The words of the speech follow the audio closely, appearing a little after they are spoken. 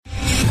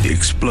The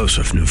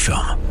explosive new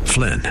film,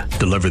 Flynn,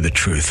 deliver the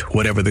truth,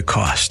 whatever the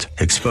cost.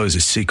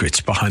 Exposes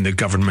secrets behind the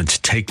government's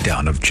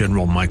takedown of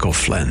General Michael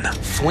Flynn.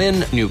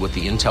 Flynn knew what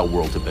the intel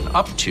world had been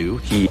up to.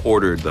 He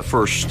ordered the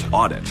first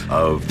audit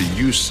of the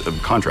use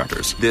of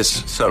contractors.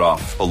 This set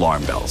off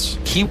alarm bells.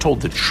 He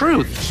told the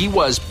truth. He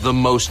was the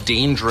most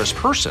dangerous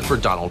person for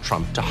Donald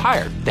Trump to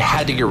hire. They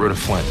had to get rid of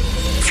Flynn.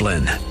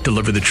 Flynn,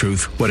 deliver the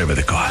truth, whatever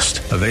the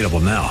cost. Available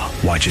now.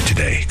 Watch it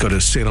today. Go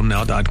to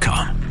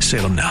salemnow.com.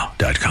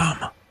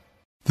 salemnow.com.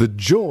 The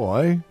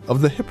joy of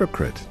the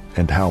hypocrite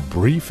and how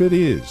brief it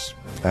is.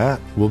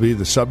 That will be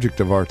the subject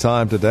of our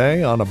time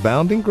today on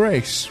Abounding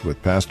Grace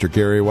with Pastor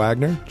Gary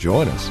Wagner.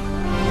 Join us.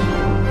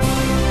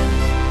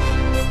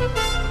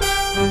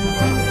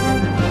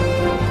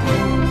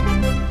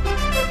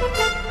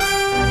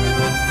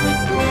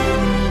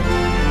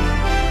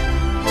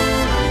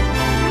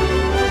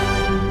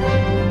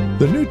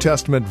 The New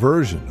Testament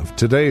version of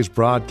today's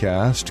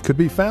broadcast could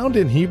be found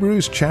in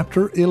Hebrews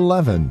chapter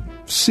 11.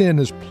 Sin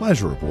is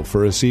pleasurable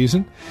for a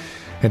season.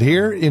 And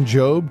here in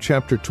Job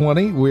chapter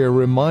 20, we are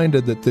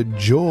reminded that the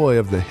joy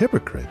of the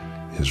hypocrite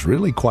is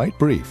really quite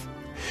brief.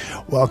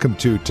 Welcome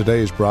to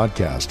today's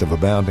broadcast of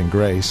Abounding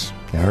Grace.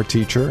 Our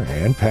teacher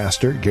and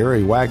pastor,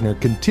 Gary Wagner,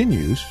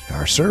 continues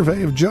our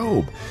survey of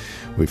Job.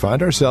 We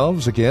find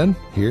ourselves again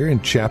here in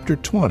chapter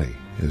 20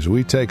 as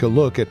we take a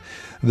look at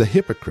the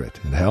hypocrite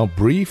and how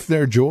brief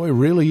their joy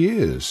really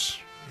is.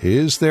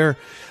 Is there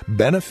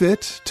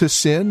benefit to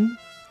sin,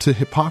 to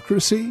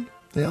hypocrisy?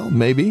 Well,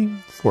 maybe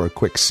for a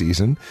quick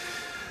season.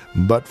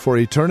 But for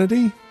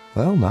eternity?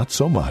 Well, not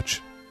so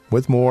much.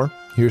 With more,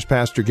 here's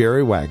Pastor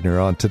Gary Wagner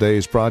on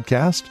today's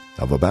broadcast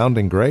of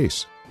Abounding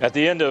Grace. At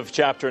the end of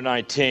chapter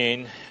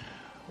 19,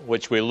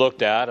 which we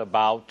looked at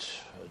about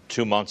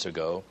 2 months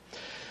ago,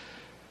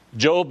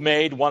 Job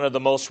made one of the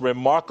most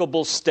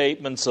remarkable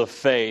statements of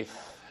faith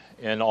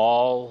in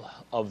all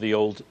of the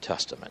Old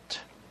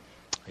Testament.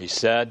 He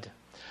said,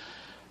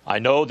 I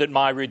know that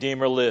my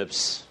Redeemer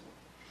lives,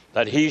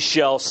 that he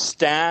shall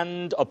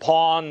stand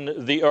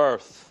upon the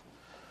earth,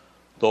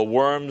 though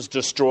worms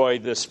destroy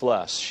this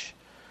flesh,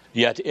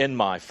 yet in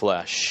my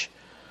flesh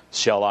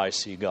shall I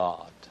see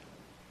God.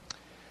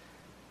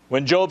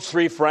 When Job's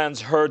 3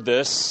 friends heard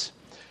this,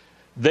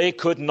 they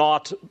could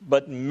not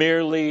but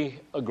merely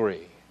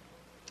agree,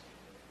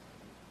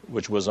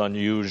 which was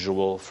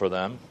unusual for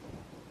them,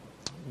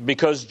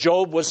 because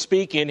Job was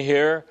speaking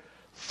here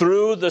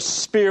through the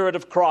Spirit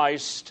of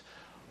Christ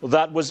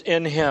that was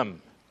in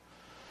him.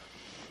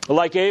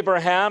 Like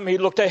Abraham, he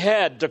looked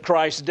ahead to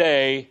Christ's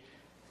day,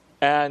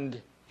 and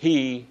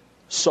he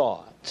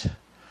saw it.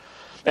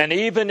 And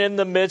even in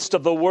the midst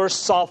of the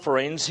worst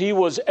sufferings, he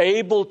was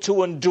able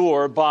to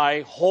endure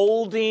by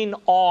holding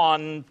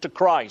on to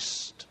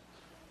Christ.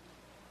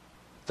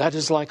 That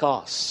is like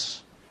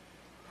us.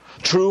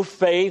 True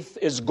faith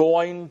is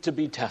going to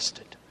be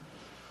tested.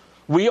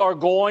 We are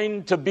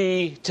going to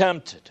be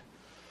tempted.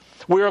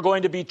 We are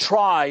going to be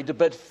tried,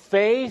 but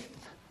faith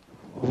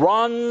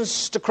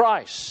runs to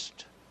Christ.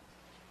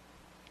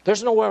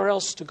 There's nowhere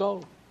else to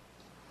go.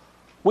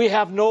 We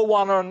have no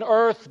one on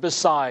earth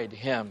beside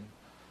him.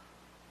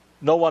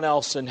 No one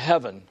else in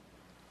heaven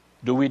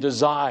do we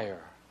desire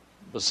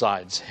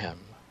besides him.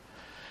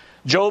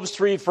 Job's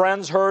 3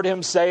 friends heard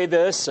him say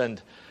this, and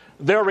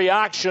their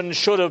reaction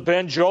should have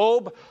been,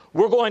 Job,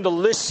 we're going to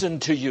listen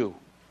to you.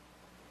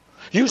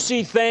 You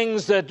see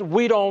things that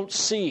we don't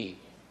see.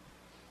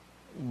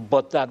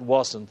 But that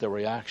wasn't the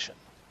reaction.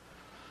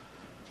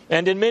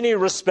 And in many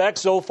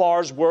respects,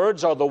 Zophar's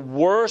words are the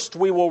worst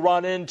we will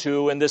run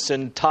into in this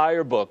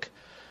entire book,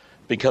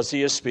 because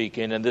he is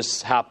speaking, and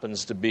this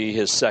happens to be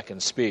his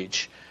second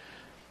speech,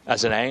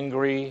 as an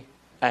angry,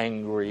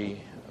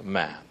 angry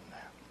man.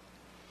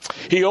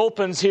 He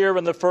opens here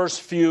in the first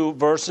few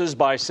verses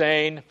by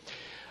saying,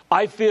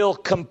 I feel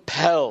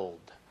compelled,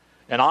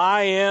 and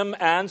I am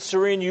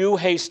answering you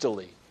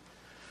hastily.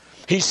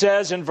 He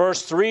says in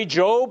verse 3,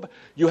 Job,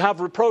 you have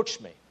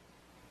reproached me.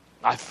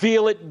 I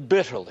feel it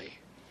bitterly.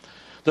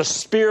 The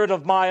spirit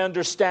of my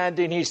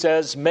understanding, he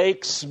says,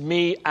 makes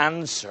me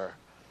answer.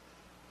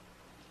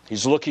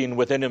 He's looking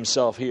within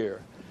himself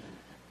here.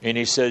 And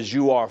he says,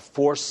 you are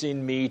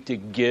forcing me to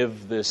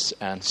give this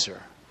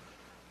answer.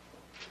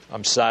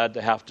 I'm sad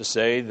to have to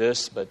say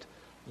this, but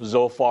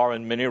Zophar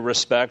in many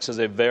respects is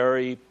a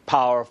very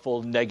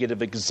powerful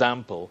negative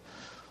example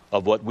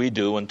of what we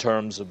do in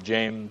terms of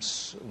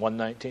James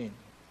 1:19,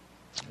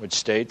 which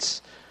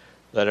states,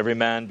 let every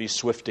man be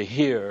swift to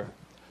hear,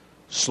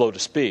 slow to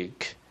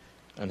speak,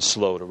 and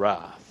slow to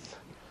wrath.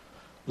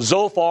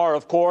 Zophar,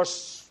 of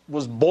course,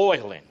 was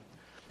boiling.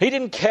 He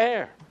didn't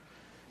care.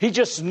 He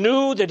just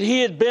knew that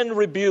he had been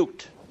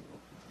rebuked,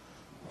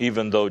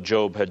 even though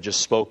Job had just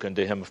spoken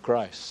to him of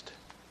Christ.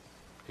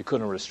 He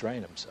couldn't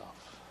restrain himself.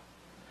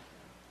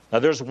 Now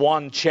there's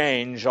one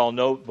change I'll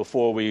note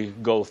before we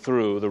go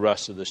through the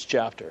rest of this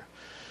chapter.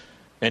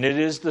 And it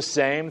is the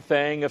same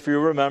thing, if you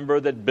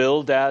remember, that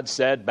Bildad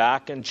said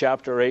back in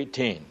chapter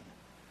 18.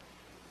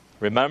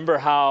 Remember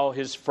how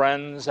his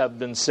friends have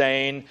been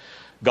saying,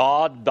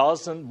 God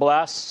doesn't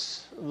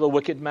bless the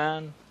wicked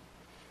man?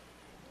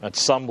 At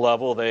some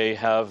level, they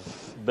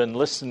have been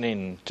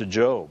listening to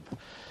Job.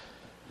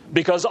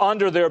 Because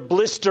under their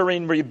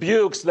blistering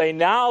rebukes, they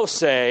now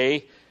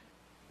say,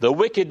 the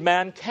wicked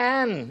man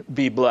can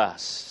be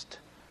blessed,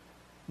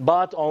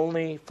 but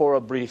only for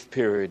a brief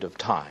period of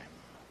time.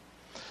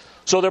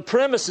 So their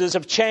premises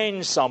have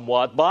changed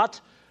somewhat, but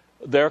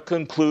their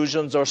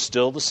conclusions are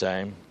still the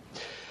same.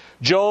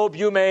 Job,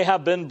 you may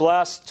have been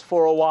blessed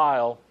for a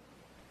while,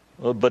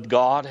 but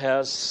God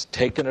has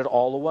taken it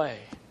all away.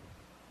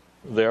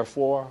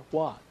 Therefore,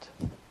 what?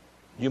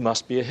 You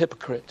must be a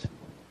hypocrite.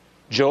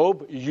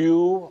 Job,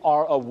 you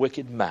are a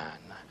wicked man.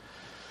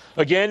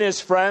 Again,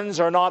 his friends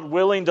are not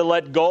willing to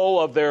let go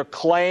of their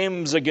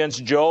claims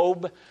against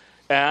Job,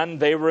 and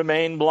they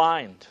remain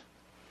blind.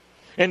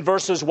 In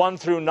verses 1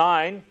 through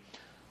 9,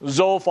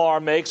 Zophar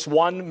makes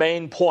one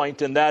main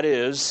point, and that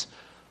is,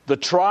 the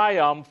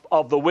triumph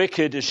of the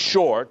wicked is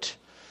short,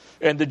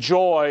 and the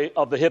joy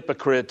of the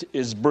hypocrite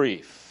is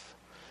brief.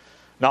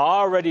 Now, I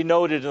already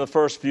noted in the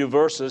first few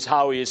verses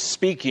how he is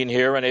speaking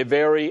here in a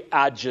very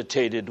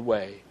agitated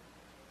way.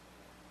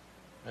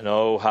 And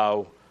oh,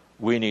 how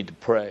we need to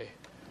pray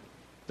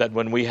that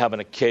when we have an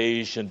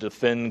occasion to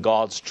defend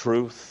God's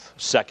truth,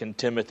 2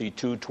 Timothy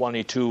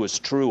 2:22 is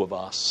true of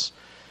us,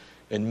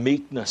 in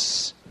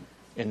meekness,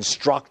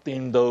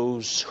 instructing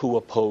those who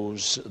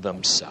oppose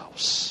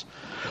themselves.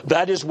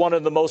 That is one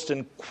of the most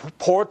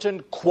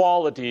important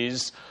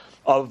qualities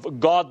of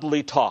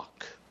godly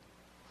talk.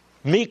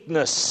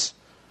 Meekness,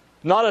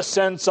 not a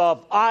sense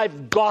of,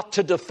 I've got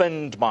to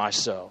defend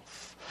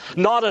myself.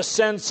 Not a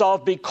sense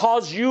of,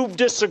 because you've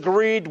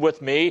disagreed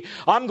with me,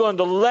 I'm going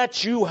to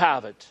let you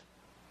have it.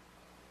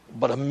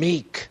 But a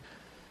meek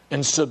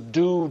and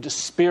subdued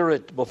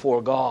spirit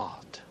before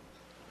God.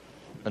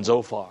 And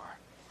Zophar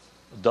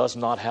does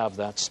not have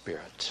that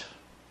spirit.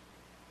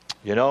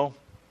 You know,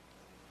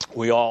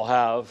 we all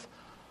have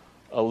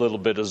a little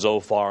bit of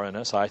Zophar in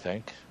us, I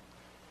think.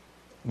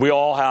 We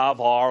all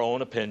have our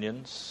own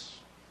opinions.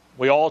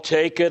 We all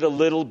take it a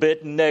little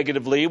bit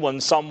negatively when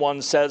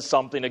someone says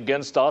something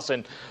against us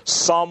in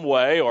some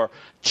way or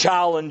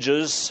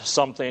challenges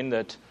something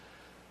that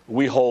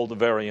we hold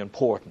very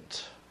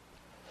important.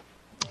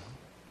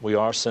 We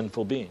are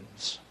sinful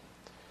beings.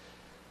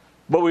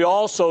 But we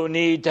also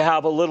need to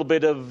have a little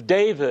bit of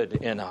David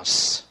in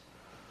us.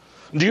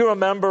 Do you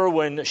remember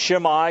when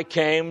Shimei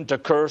came to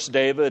curse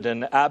David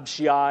and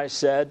Abishai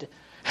said,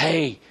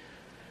 hey,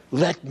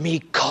 let me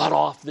cut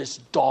off this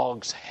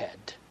dog's head?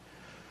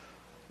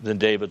 Then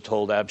David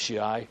told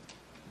Abishai,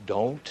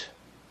 don't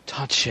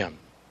touch him.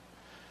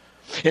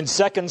 In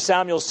 2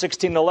 Samuel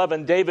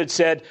 16:11, David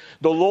said,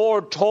 the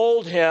Lord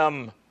told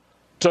him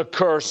to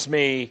curse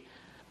me,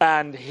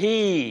 and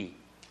he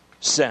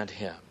sent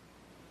him.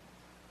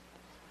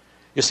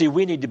 You see,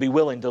 we need to be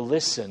willing to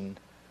listen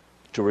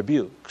to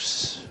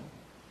rebukes.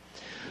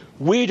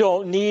 We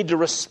don't need to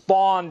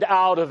respond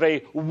out of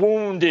a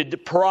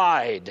wounded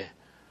pride.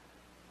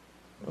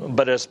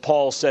 But as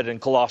Paul said in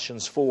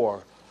Colossians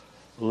 4,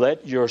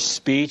 let your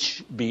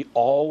speech be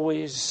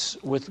always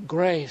with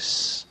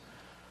grace,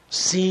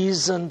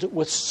 seasoned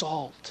with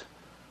salt.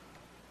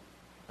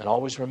 And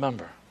always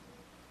remember,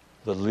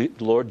 the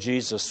Lord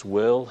Jesus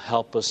will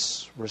help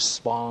us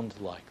respond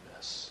like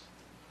this.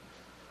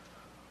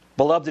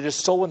 Beloved, it is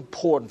so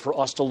important for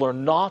us to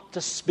learn not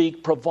to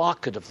speak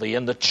provocatively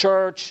in the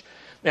church,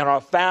 in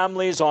our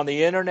families, on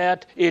the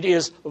internet. It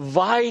is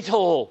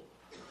vital.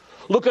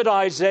 Look at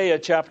Isaiah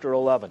chapter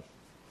 11.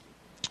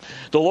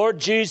 The Lord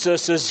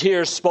Jesus is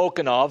here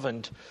spoken of,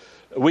 and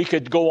we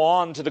could go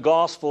on to the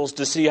Gospels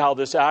to see how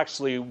this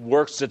actually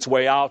works its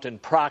way out in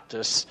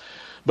practice.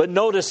 But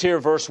notice here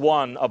verse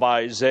 1 of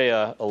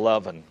Isaiah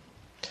 11.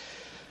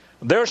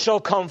 There shall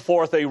come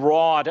forth a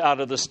rod out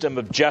of the stem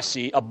of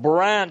Jesse, a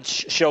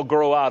branch shall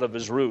grow out of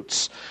his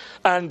roots,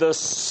 and the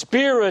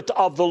Spirit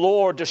of the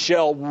Lord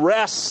shall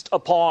rest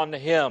upon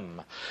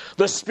him.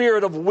 The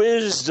Spirit of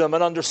wisdom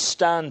and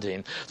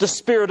understanding, the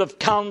Spirit of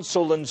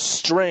counsel and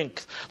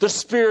strength, the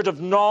Spirit of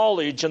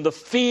knowledge and the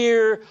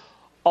fear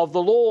of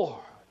the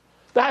Lord.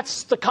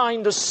 That's the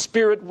kind of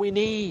Spirit we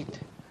need.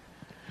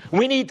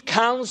 We need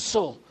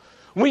counsel.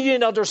 We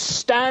need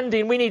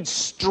understanding. We need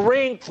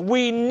strength.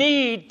 We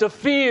need to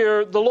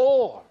fear the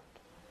Lord.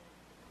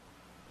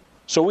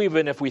 So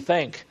even if we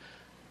think,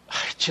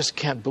 I just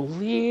can't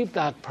believe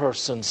that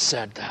person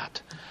said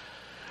that.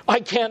 I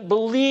can't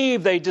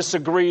believe they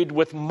disagreed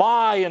with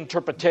my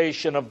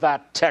interpretation of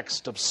that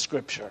text of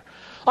Scripture.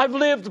 I've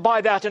lived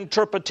by that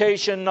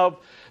interpretation of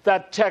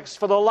that text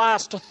for the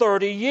last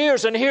 30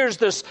 years, and here's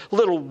this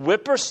little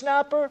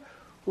whippersnapper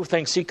who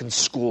thinks he can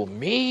school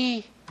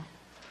me.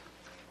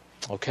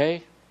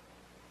 Okay?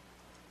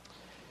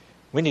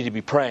 We need to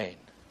be praying.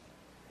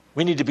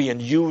 We need to be in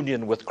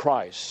union with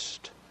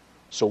Christ,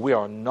 so we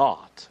are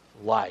not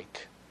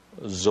like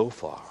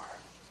Zophar.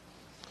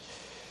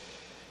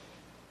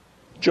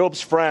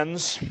 Job's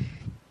friends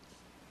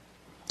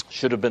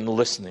should have been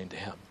listening to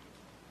him,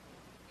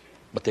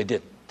 but they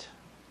didn't.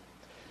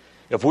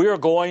 If we are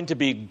going to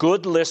be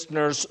good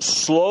listeners,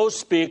 slow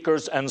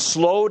speakers, and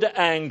slow to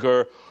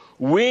anger,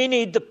 We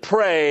need to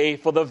pray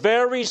for the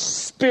very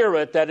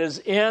Spirit that is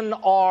in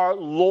our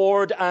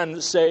Lord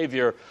and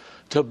Savior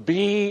to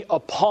be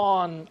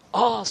upon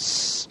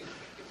us.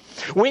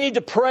 We need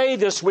to pray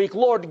this week,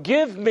 Lord,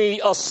 give me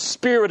a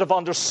spirit of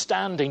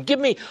understanding. Give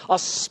me a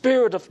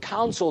spirit of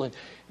counsel and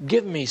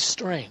give me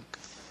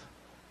strength.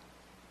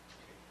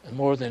 And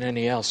more than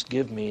any else,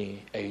 give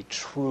me a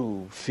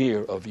true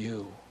fear of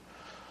you.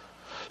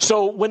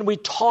 So when people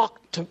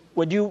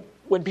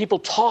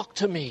talk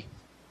to me,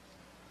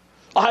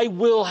 I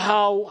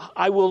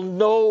will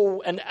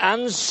know and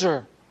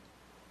answer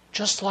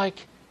just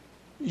like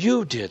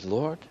you did,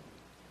 Lord.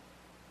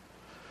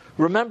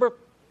 Remember,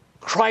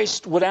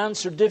 Christ would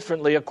answer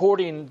differently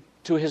according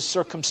to his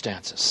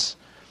circumstances.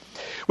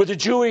 With the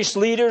Jewish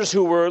leaders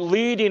who were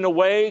leading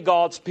away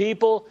God's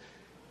people,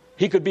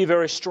 he could be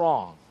very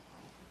strong.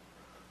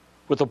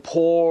 With a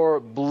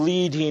poor,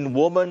 bleeding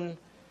woman,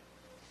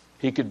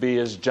 he could be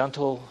as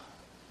gentle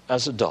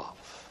as a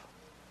dove.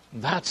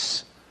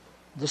 That's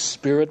the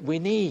Spirit we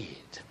need.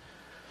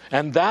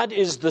 And that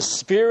is the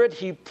Spirit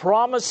he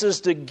promises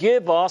to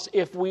give us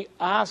if we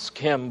ask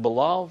him,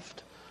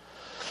 beloved.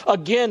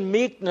 Again,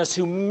 meekness,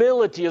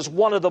 humility is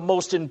one of the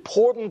most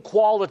important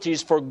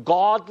qualities for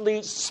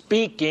godly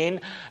speaking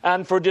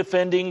and for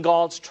defending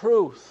God's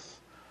truth.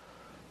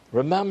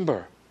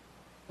 Remember,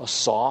 a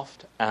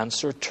soft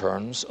answer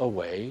turns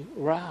away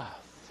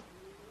wrath.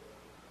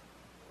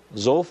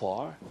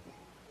 Zophar,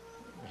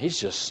 he's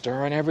just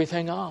stirring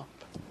everything up.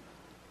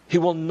 He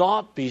will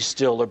not be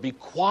still or be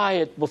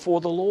quiet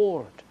before the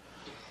Lord.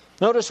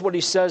 Notice what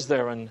he says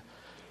there in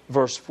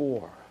verse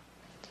 4.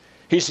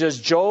 He says,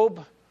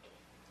 Job,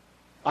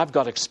 I've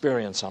got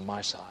experience on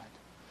my side.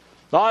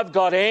 I've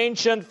got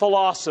ancient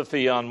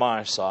philosophy on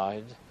my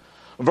side.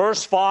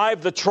 Verse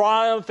 5, the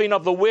triumphing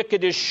of the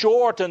wicked is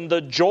short, and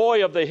the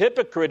joy of the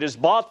hypocrite is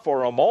but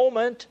for a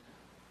moment.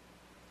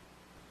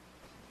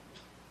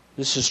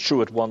 This is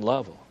true at one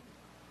level.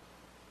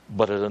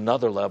 But at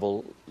another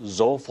level,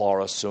 Zophar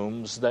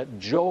assumes that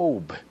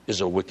Job is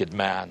a wicked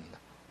man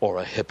or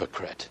a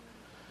hypocrite.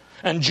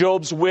 And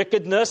Job's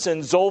wickedness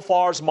in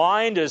Zophar's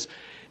mind is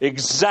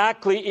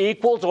exactly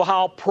equal to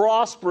how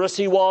prosperous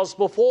he was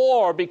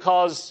before,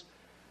 because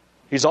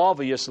he's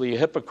obviously a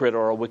hypocrite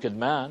or a wicked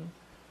man.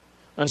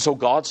 And so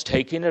God's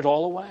taking it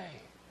all away.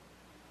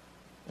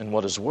 And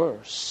what is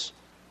worse,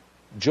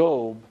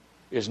 Job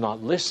is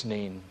not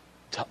listening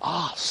to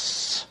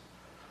us.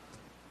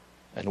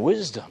 And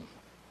wisdom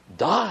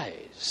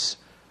dies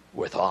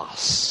with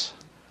us.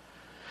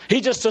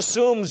 He just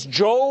assumes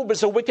Job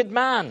is a wicked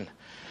man.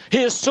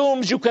 He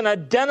assumes you can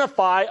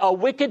identify a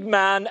wicked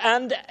man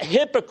and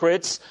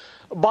hypocrites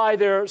by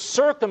their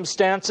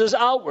circumstances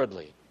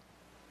outwardly,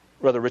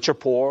 whether rich or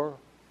poor,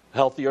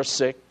 healthy or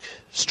sick,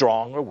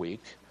 strong or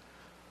weak.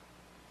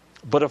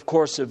 But of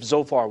course, if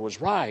Zophar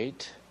was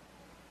right,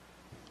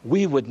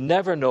 we would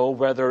never know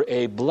whether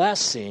a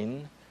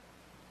blessing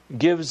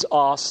gives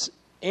us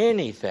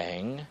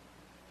anything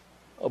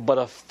but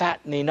a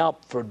fattening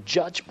up for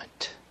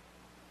judgment.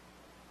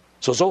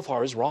 So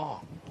Zophar is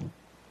wrong.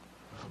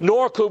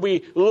 Nor could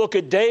we look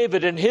at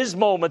David in his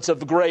moments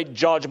of great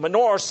judgment,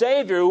 nor our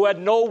Savior, who had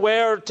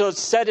nowhere to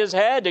set his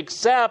head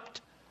except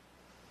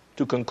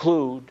to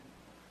conclude,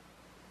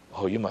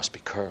 oh, you must be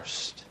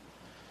cursed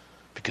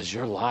because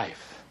your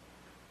life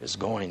is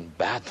going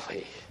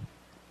badly.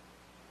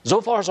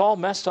 Zophar's all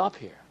messed up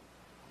here.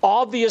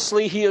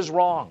 Obviously, he is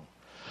wrong.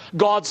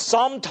 God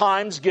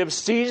sometimes gives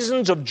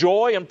seasons of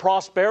joy and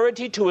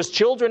prosperity to his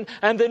children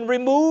and then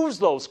removes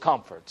those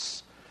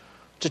comforts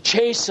to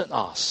chasten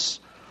us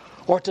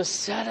or to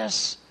set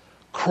us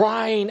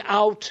crying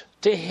out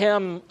to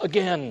him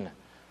again.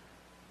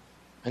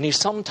 And he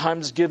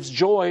sometimes gives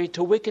joy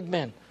to wicked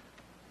men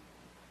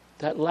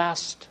that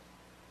last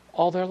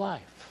all their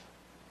life.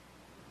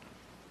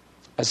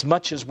 As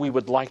much as we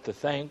would like to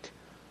think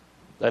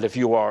that if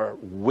you are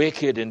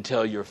wicked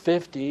until you're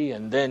 50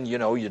 and then,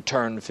 you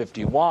turn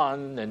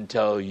 51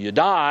 until you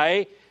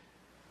die,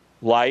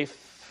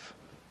 life,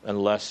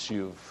 unless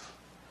you've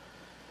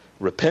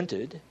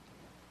repented,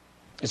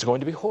 is going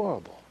to be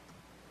horrible.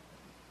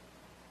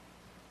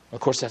 Of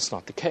course, that's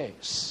not the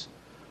case.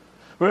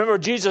 Remember,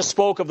 Jesus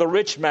spoke of the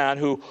rich man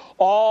who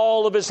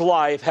all of his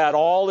life had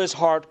all his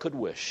heart could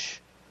wish,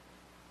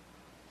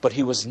 but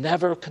he was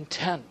never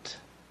content.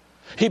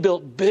 He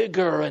built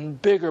bigger and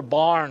bigger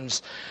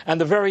barns. And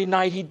the very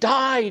night he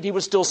died, he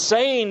was still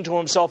saying to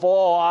himself,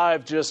 oh,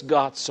 I've just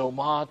got so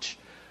much.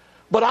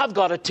 But I've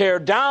got to tear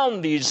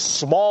down these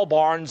small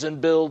barns and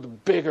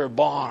build bigger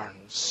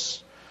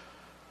barns.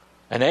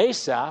 And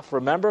Asaph,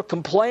 remember,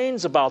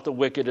 complains about the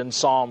wicked in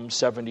Psalm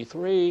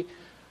 73.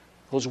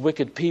 Those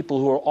wicked people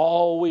who are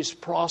always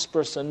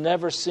prosperous and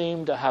never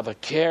seem to have a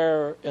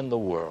care in the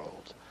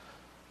world.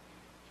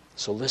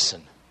 So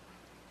listen,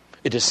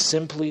 it is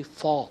simply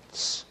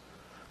false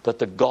that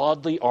the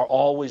godly are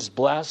always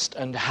blessed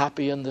and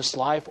happy in this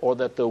life, or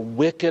that the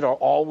wicked are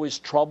always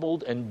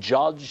troubled and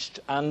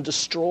judged and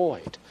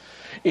destroyed.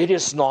 It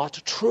is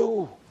not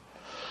true.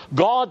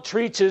 God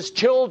treats his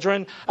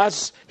children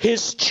as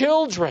his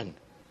children,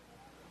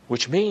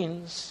 which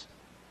means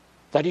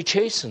that He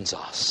chastens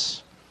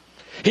us.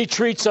 He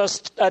treats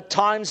us at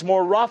times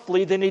more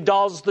roughly than He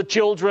does the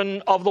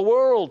children of the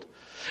world.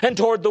 And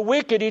toward the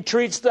wicked, He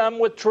treats them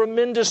with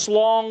tremendous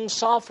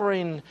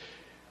long-suffering.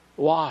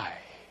 Why?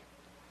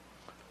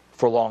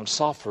 For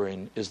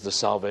long-suffering is the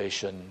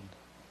salvation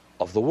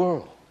of the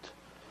world.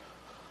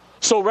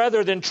 So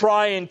rather than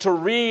trying to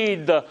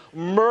read the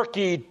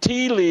murky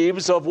tea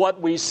leaves of what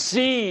we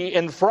see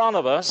in front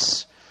of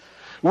us,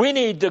 we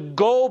need to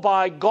go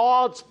by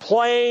God's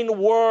plain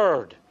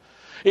word.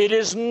 It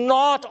is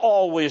not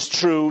always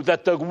true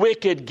that the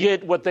wicked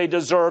get what they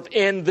deserve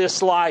in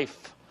this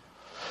life.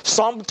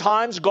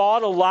 Sometimes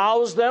God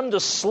allows them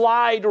to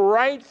slide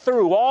right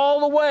through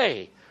all the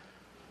way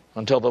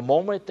until the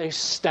moment they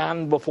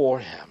stand before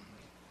Him.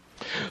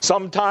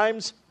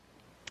 Sometimes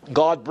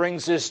God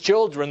brings His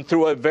children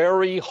through a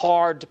very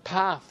hard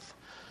path.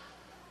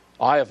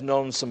 I have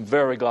known some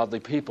very godly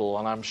people,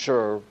 and I'm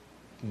sure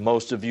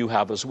most of you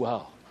have as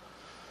well,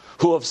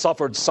 who have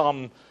suffered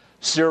some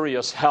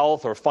serious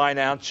health or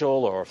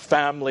financial or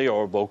family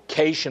or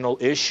vocational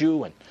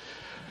issue,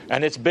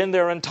 and it's been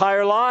their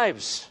entire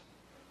lives.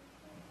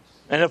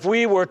 And if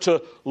we were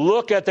to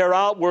look at their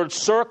outward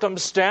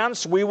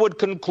circumstance, we would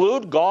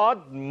conclude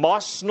God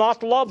must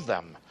not love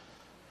them.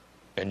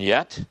 And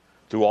yet,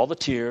 through all the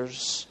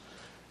tears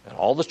and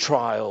all the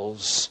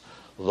trials,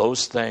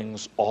 those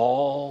things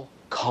all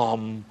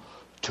come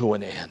to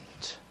an end.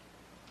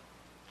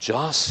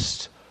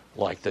 Just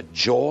like the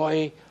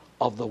joy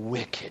of the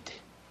wicked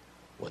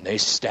when they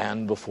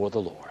stand before the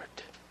Lord.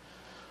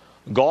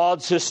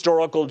 God's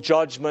historical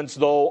judgments,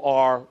 though,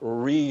 are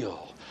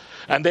real.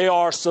 And they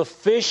are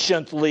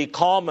sufficiently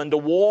common to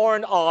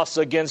warn us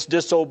against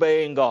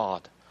disobeying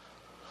God.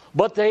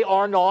 But they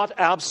are not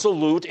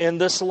absolute in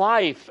this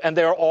life, and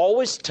they are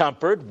always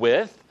tempered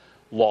with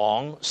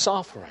long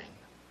suffering.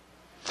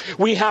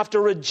 We have to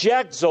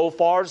reject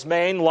Zophar's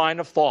main line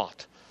of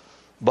thought.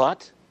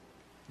 But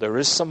there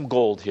is some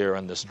gold here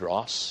in this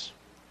dross.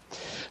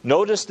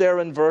 Notice there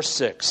in verse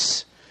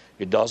 6,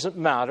 it doesn't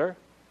matter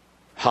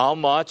how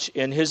much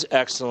in his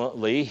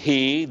excellency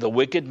he, the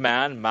wicked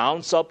man,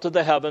 mounts up to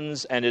the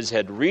heavens and his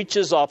head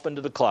reaches up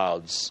into the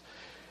clouds.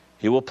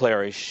 He will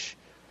perish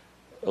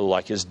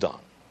like his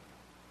dung.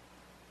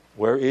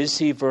 Where is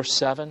he? Verse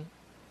 7.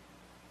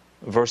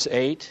 Verse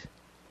 8.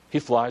 He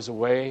flies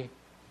away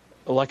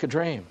like a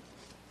dream.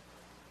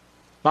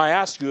 Now I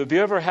ask you, have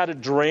you ever had a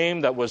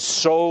dream that was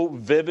so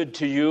vivid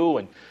to you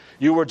and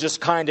you were just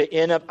kind of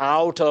in and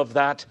out of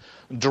that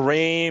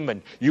dream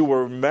and you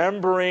were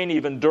remembering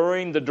even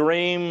during the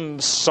dream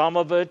some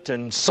of it,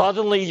 and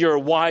suddenly you're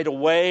wide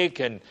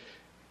awake and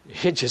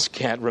you just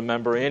can't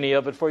remember any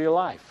of it for your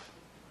life?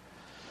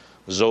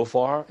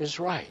 Zophar is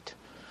right.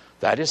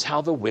 That is how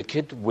the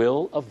wicked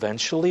will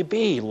eventually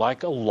be,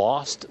 like a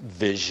lost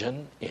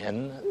vision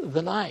in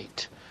the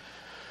night.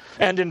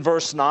 And in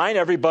verse 9,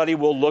 everybody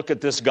will look at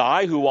this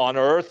guy who on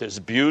earth is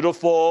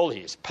beautiful,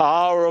 he's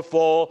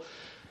powerful.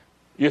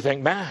 You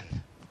think, man,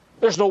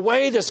 there's no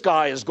way this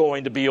guy is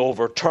going to be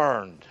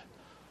overturned.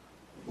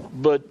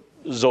 But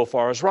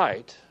Zophar is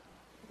right.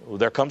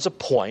 There comes a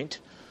point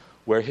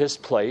where his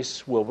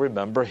place will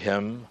remember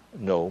him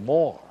no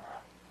more.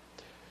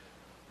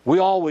 We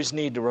always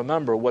need to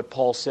remember what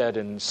Paul said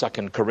in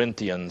 2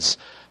 Corinthians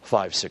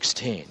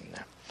 5:16.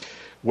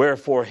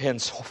 Wherefore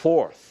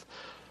henceforth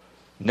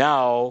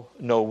now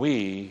know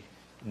we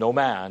no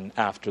man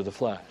after the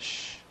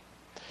flesh.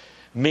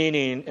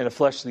 Meaning in a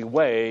fleshly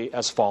way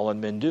as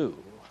fallen men do.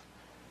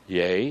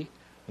 Yea,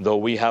 though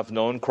we have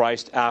known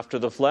Christ after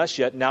the flesh,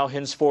 yet now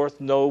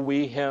henceforth know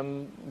we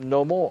him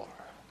no more.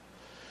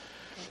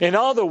 In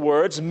other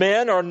words,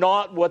 men are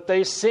not what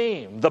they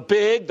seem. The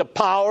big, the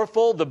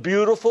powerful, the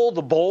beautiful,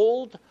 the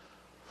bold.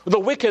 The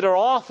wicked are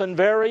often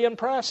very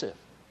impressive.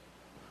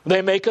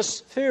 They make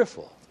us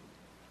fearful.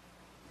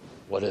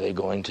 What are they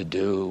going to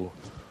do?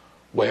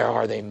 Where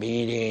are they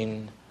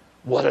meeting?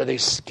 What are they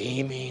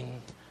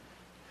scheming?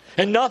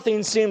 And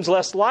nothing seems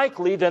less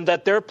likely than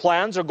that their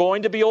plans are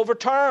going to be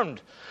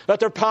overturned, that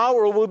their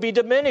power will be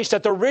diminished,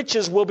 that their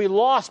riches will be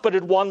lost. But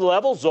at one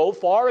level,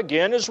 Zophar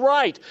again is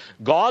right.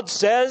 God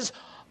says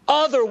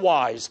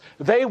otherwise.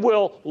 They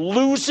will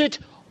lose it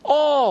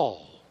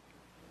all.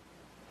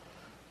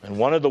 And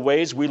one of the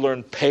ways we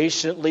learn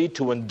patiently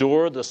to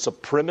endure the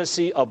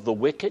supremacy of the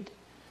wicked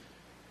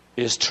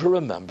is to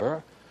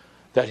remember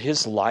that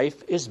his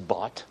life is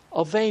but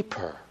a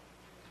vapor.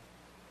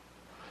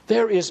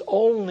 There is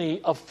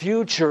only a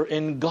future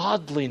in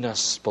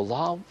godliness,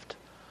 beloved.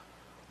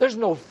 There's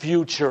no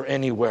future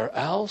anywhere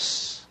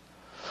else.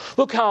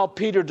 Look how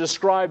Peter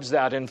describes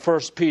that in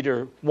 1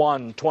 Peter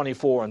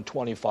 1:24 and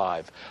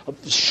 25.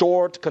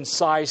 Short,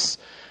 concise,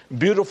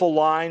 beautiful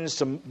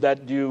lines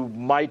that you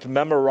might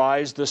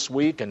memorize this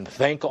week and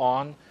think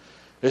on.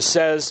 It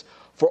says,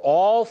 "For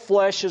all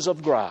flesh is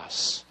of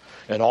grass,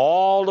 and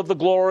all of the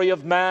glory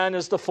of man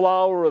is the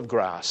flower of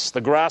grass.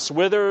 The grass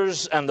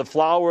withers, and the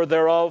flower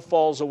thereof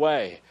falls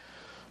away.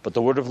 But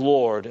the word of the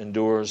Lord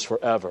endures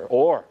forever."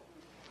 Or,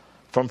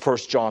 from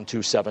 1 John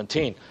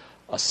 2:17,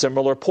 A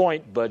similar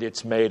point, but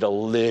it's made a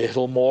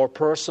little more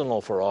personal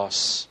for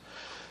us.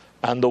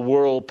 And the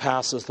world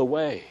passeth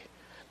away,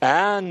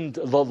 and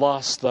the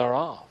lust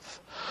thereof.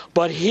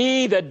 But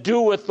he that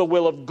doeth the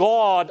will of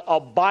God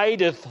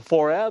abideth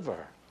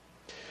forever.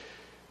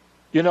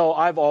 You know,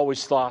 I've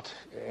always thought,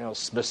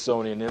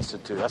 Smithsonian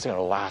Institute, that's going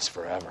to last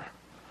forever.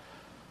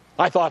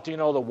 I thought, the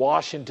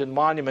Washington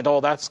Monument,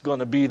 that's going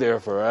to be there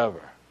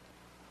forever.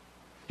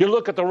 You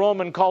look at the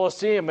Roman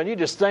Colosseum and you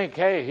just think,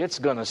 hey, it's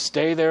going to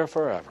stay there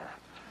forever.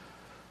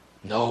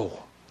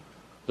 No.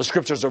 The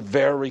Scriptures are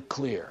very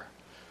clear.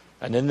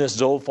 And in this,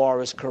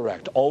 Zophar is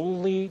correct.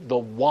 Only the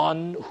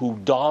one who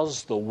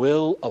does the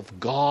will of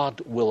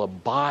God will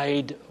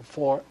abide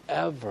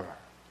forever.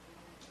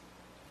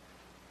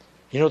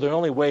 The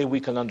only way we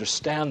can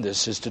understand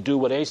this is to do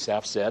what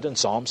Asaph said in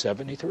Psalm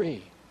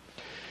 73.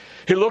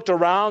 He looked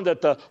around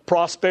at the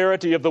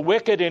prosperity of the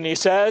wicked and he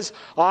says,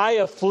 I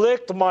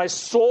afflict my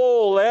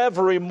soul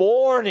every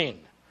morning.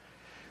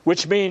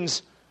 Which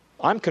means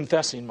I'm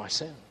confessing my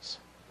sins.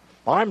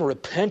 I'm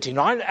repenting.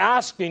 I'm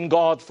asking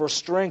God for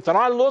strength. And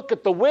I look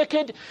at the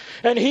wicked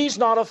and he's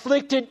not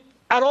afflicted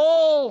at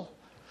all.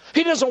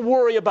 He doesn't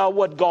worry about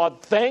what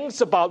God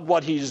thinks, about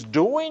what he's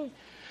doing.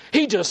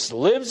 He just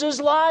lives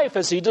his life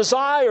as he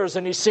desires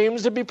and he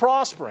seems to be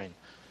prospering.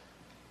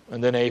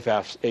 And then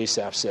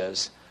Asaph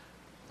says,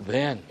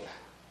 then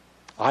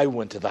I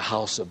went to the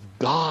house of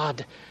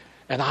God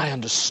and I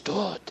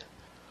understood.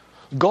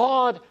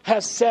 God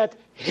has set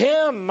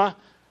him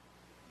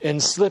in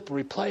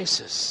slippery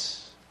places.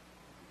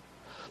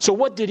 So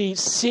what did he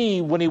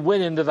see when he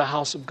went into the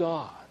house of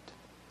God?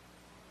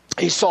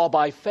 He saw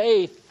by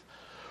faith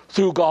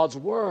through God's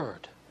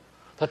word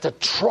that the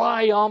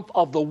triumph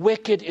of the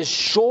wicked is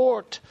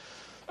short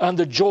and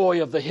the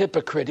joy of the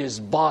hypocrite is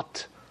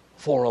but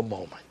for a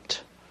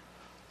moment.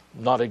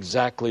 Not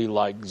exactly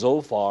like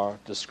Zophar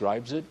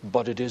describes it,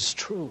 but it is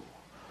true.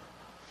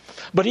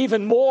 But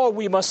even more,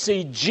 we must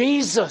see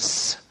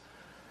Jesus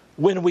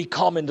when we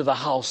come into the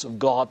house of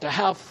God, to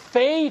have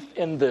faith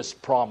in this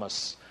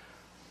promise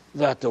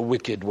that the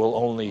wicked will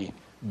only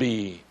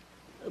be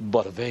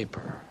but a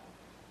vapor.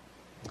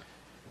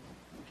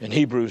 In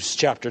Hebrews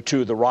chapter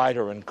 2, the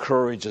writer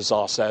encourages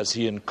us as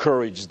he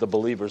encouraged the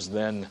believers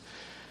then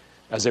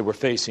as they were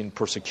facing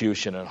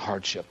persecution and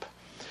hardship.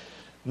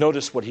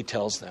 Notice what he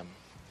tells them.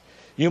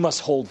 You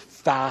must hold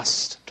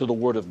fast to the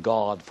word of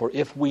God, for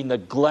if we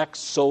neglect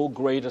so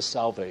great a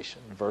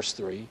salvation, verse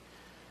 3,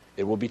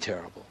 it will be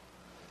terrible.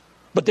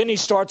 But then he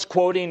starts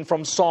quoting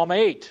from Psalm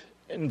 8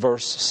 in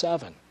verse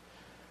 7.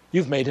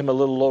 You've made him a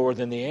little lower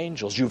than the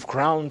angels. You've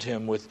crowned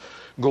him with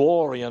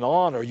glory and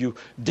honor. You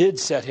did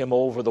set him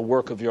over the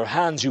work of your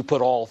hands. You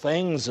put all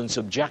things in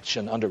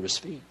subjection under his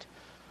feet.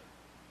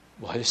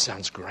 Well, this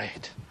sounds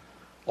great.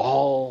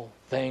 All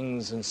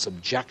things in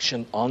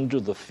subjection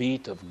under the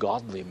feet of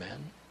godly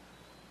men.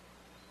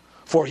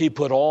 For he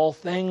put all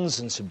things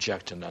in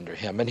subjection under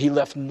him, and he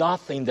left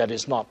nothing that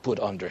is not put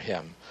under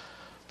him.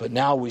 But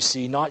now we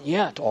see not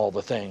yet all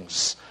the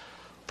things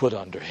put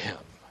under him.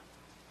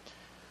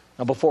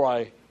 Now before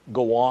I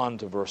go on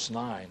to verse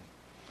 9,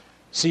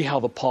 see how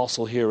the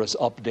apostle here is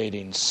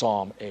updating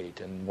Psalm 8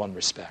 in one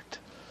respect.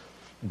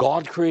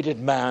 God created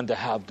man to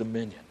have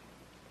dominion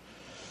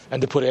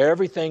and to put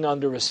everything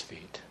under his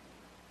feet.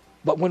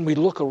 But when we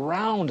look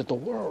around at the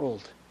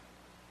world,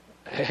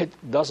 it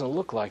doesn't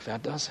look like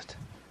that, does it?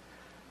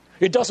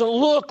 It doesn't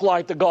look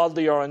like the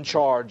godly are in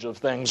charge of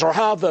things or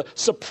have the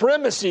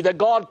supremacy that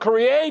God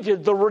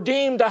created the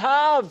redeemed to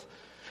have.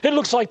 It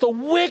looks like the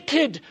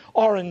wicked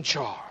are in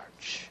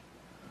charge.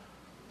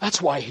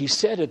 That's why he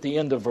said at the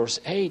end of verse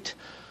 8,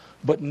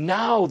 but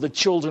now the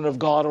children of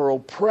God are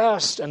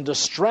oppressed and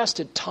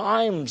distressed at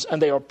times,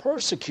 and they are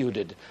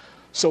persecuted.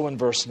 So in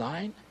verse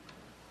 9,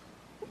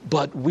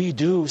 but we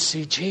do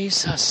see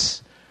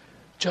Jesus,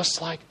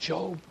 just like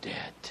Job did,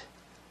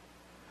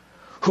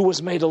 who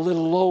was made a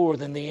little lower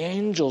than the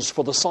angels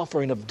for the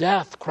suffering of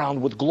death,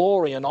 crowned with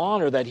glory and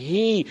honor, that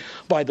he,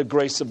 by the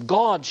grace of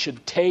God,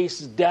 should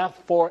taste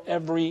death for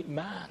every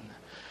man.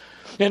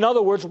 In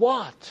other words,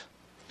 what?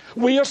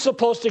 We are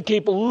supposed to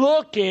keep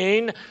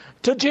looking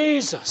to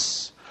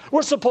Jesus.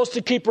 We're supposed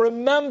to keep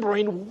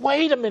remembering,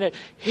 wait a minute,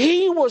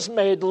 he was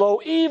made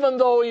low even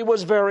though he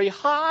was very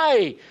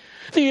high.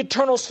 The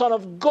eternal Son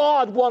of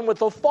God, one with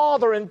the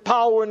Father in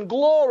power and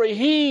glory,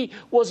 he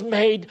was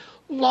made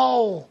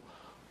low.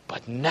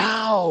 But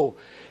now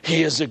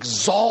he is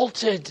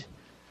exalted.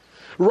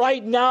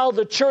 Right now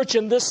the church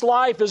in this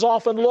life is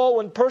often low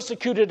and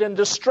persecuted and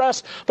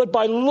distressed. But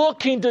by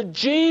looking to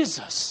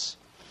Jesus,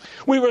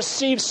 we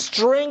receive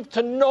strength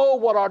to know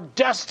what our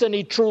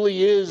destiny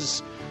truly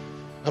is.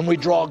 And we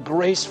draw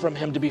grace from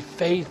him to be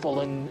faithful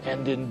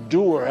and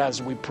endure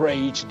as we pray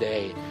each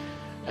day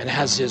and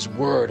as his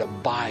word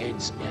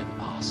abides in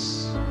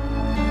us.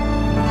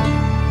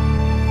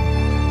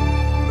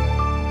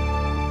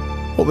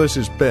 Well, this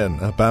has been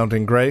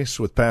Abounding Grace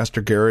with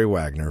Pastor Gary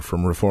Wagner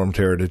from Reformed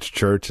Heritage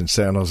Church in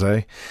San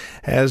Jose.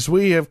 As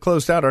we have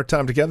closed out our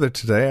time together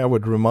today, I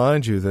would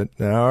remind you that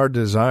our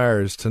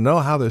desire is to know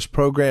how this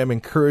program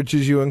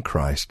encourages you in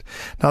Christ.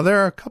 Now, there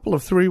are a couple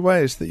of 3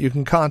 ways that you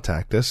can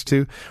contact us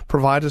to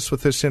provide us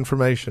with this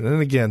information.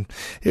 And again,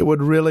 it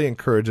would really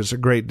encourage us a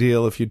great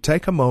deal if you'd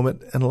take a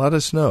moment and let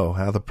us know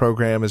how the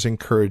program is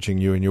encouraging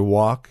you in your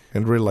walk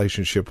and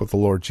relationship with the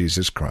Lord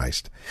Jesus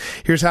Christ.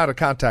 Here's how to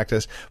contact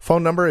us.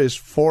 Phone number is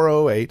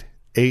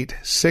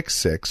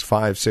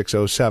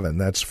 408-866-5607.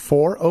 That's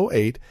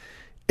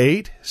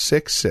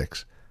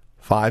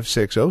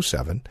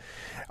 408-866-5607.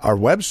 Our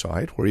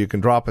website, where you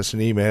can drop us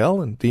an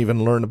email and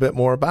even learn a bit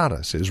more about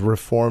us, is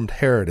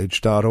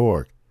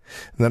reformedheritage.org.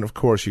 And then, of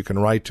course, you can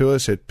write to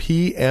us at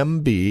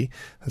PMB,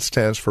 that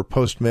stands for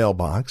Post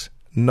Mailbox,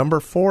 number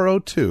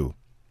 402,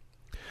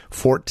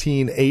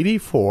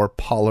 1484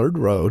 Pollard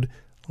Road,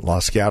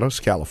 Los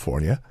Gatos,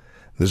 California.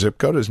 The zip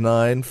code is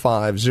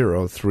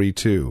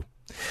 95032.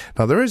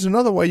 Now, there is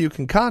another way you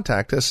can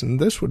contact us, and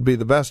this would be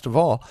the best of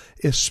all,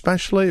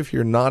 especially if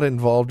you're not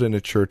involved in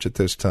a church at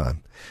this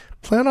time.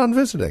 Plan on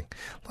visiting.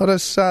 Let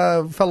us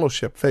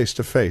fellowship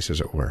face-to-face, as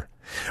it were.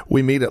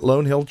 We meet at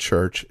Lone Hill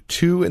Church,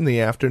 2 in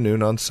the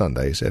afternoon on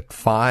Sundays at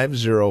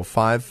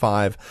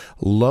 5055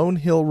 Lone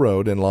Hill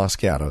Road in Los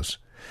Gatos.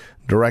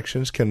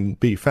 Directions can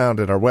be found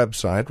at our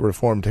website,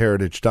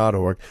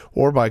 reformedheritage.org,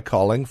 or by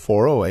calling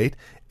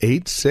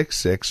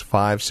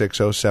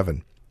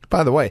 408-866-5607.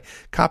 By the way,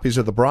 copies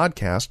of the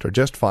broadcast are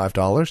just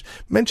 $5.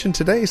 Mention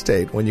today's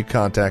date when you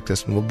contact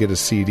us, and we'll get a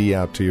CD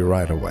out to you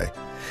right away.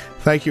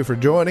 Thank you for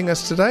joining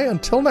us today.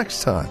 Until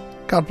next time,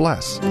 God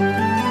bless.